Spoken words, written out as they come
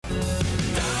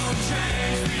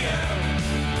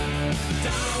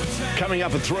Coming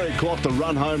up at 3 o'clock, the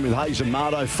run home with Hayes and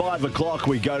Mardo. 5 o'clock,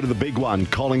 we go to the big one,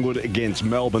 Collingwood against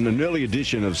Melbourne. An early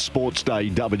edition of Sports Day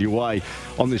WA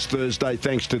on this Thursday,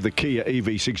 thanks to the Kia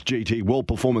EV6 GT World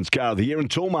Performance Car of the Year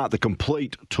and Toolmart, the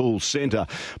complete tool centre.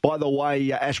 By the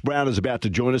way, Ash Browne is about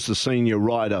to join us, the senior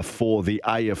rider for the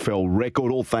AFL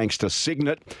record, all thanks to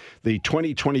Signet, the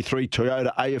 2023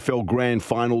 Toyota AFL Grand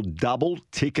Final double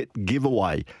ticket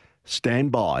giveaway.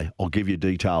 Stand by, I'll give you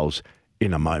details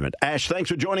in a moment. Ash,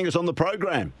 thanks for joining us on the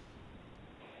program.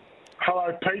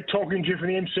 Hello, Pete. Talking to you from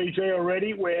the MCG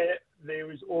already, where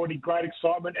there is already great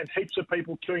excitement and heaps of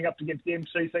people queuing up to get the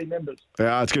MCC members.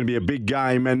 Yeah, it's going to be a big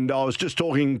game. And I was just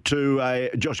talking to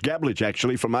Josh Gablich,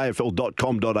 actually, from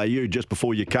afl.com.au just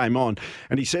before you came on.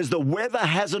 And he says the weather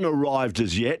hasn't arrived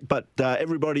as yet, but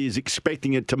everybody is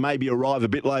expecting it to maybe arrive a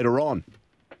bit later on.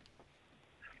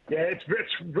 Yeah, it's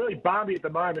really balmy at the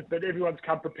moment, but everyone's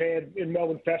come prepared in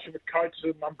Melbourne fashion with coats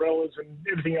and umbrellas and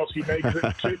everything else you need.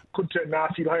 It could turn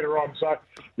nasty later on. So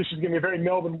this is going to be a very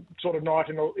Melbourne sort of night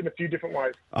in a few different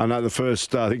ways. I know the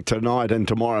first, I think tonight and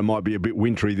tomorrow might be a bit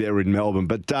wintry there in Melbourne.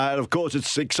 But, of course,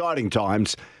 it's exciting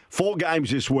times. 4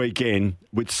 games this weekend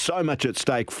with so much at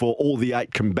stake for all the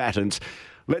 8 combatants.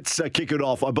 Let's kick it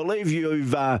off. I believe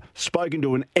you've spoken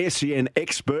to an SEN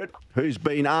expert who's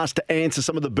been asked to answer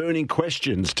some of the burning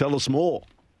questions. Tell us more.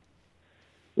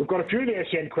 We've got a few of the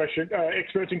SEN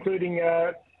experts, including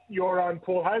your own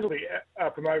Paul Hazelby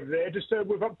from over there.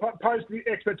 We've posed the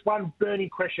experts one burning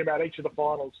question about each of the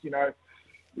finals. You know,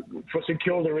 for St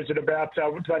Kilda, is it about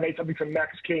do they need something from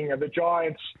Max King? And the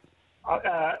Giants,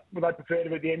 would they prefer to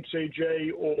be the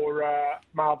MCG or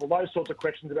Marvel? Those sorts of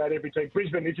questions about every team.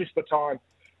 Brisbane, is this the time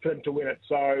for them to win it?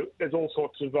 So there's all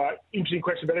sorts of interesting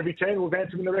questions about every team. We've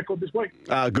answered them in the record this week.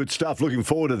 Good stuff. Looking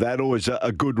forward to that. Always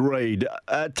a good read.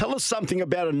 Tell us something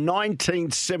about a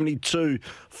 1972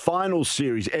 final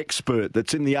series expert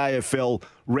that's in the AFL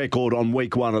record on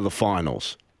week 1 of the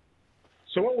finals.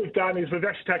 So what we've done is we've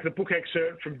actually taken a book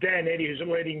excerpt from Dan Eddy, who's a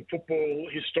leading football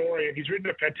historian. He's written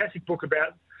a fantastic book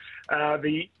about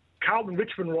the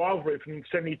Carlton-Richmond rivalry from the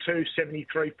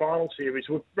 72-73 final series.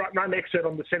 We've written an excerpt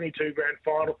on the 72 grand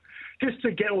final just to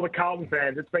get all the Carlton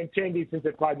fans. It's been 10 years since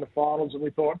they've played in the finals, and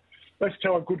we thought, let's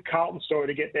tell a good Carlton story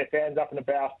to get their fans up and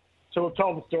about. So we've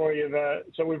told the story of,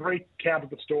 so we've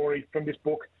recounted the story from this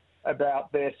book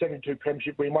about their 72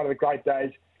 premiership win, one of the great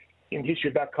days in history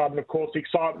of that club. And of course, the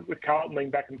excitement with Carlton being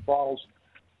back in the finals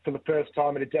for the first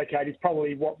time in a decade is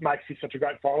probably what makes this such a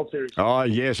great final series. Oh,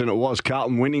 yes, and it was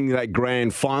Carlton winning that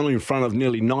grand final in front of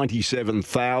nearly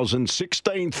 97,000,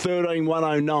 16-13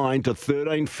 109 to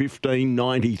 13-15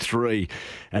 93.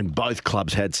 And both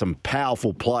clubs had some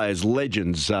powerful players,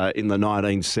 legends in the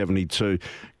 1972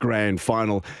 grand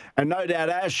final. And no doubt,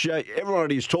 Ash,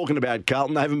 everybody is talking about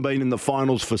Carlton. They haven't been in the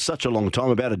finals for such a long time,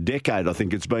 about a decade, I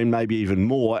think it's been, maybe even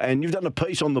more. And you've done a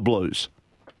piece on the Blues.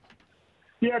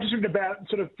 Yeah, just thinking about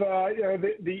sort of,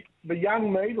 the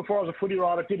young me, before I was a footy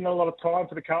writer, didn't have a lot of time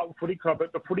for the Carlton Footy Club,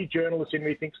 but the footy journalist in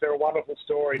me thinks they're a wonderful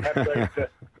story and have been for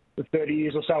the 30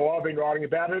 years or so I've been writing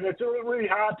about it. And it's really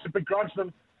hard to begrudge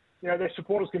them. You know, their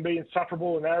supporters can be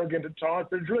insufferable and arrogant at times,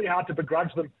 but it's really hard to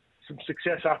begrudge them some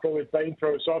success after all they've been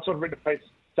through. So I've sort of written a piece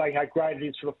saying how great it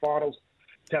is for the finals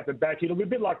to have them back. It'll be a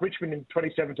bit like Richmond in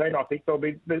 2017, I think. There'll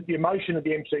be the emotion of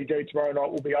the MCG tomorrow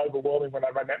night will be overwhelming when they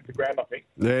run out to the ground, I think.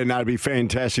 Yeah, no, it'd be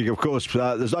fantastic. Of course,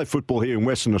 there's no football here in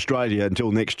Western Australia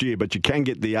until next year, but you can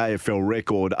get the AFL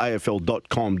record,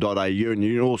 afl.com.au, and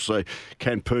you also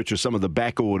can purchase some of the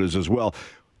back orders as well.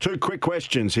 2 quick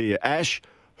questions here. Ash,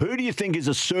 who do you think is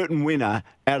a certain winner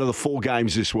out of the 4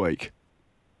 games this week?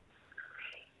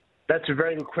 That's a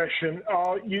very good question.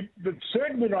 The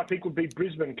certain winner, I think, would be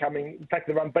Brisbane coming. In fact,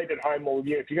 they've unbeaten at home all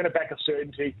year. If you're going to back a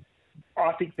certainty,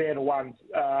 I think they're the ones.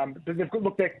 But they've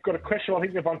got a question. I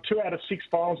think they've won 2 out of 6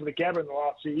 finals of the Gabba in the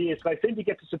last few years. They seem to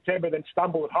get to September, then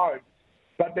stumble at home.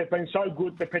 But they've been so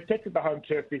good. They've protected the home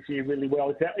turf this year really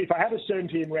well. If I had a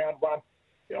certainty in round 1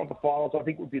 of the finals, I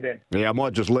think it would be them. Yeah, I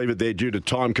might just leave it there due to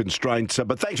time constraints.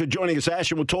 But thanks for joining us,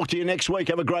 Ash, and we'll talk to you next week.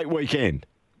 Have a great weekend.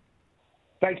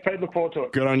 Thanks, Pete. Look forward to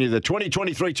it. Good on you. The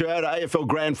 2023 Toyota AFL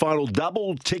Grand Final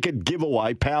double ticket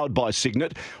giveaway powered by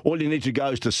Signet. All you need to go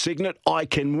is to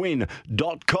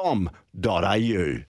signeticanwin.com.au.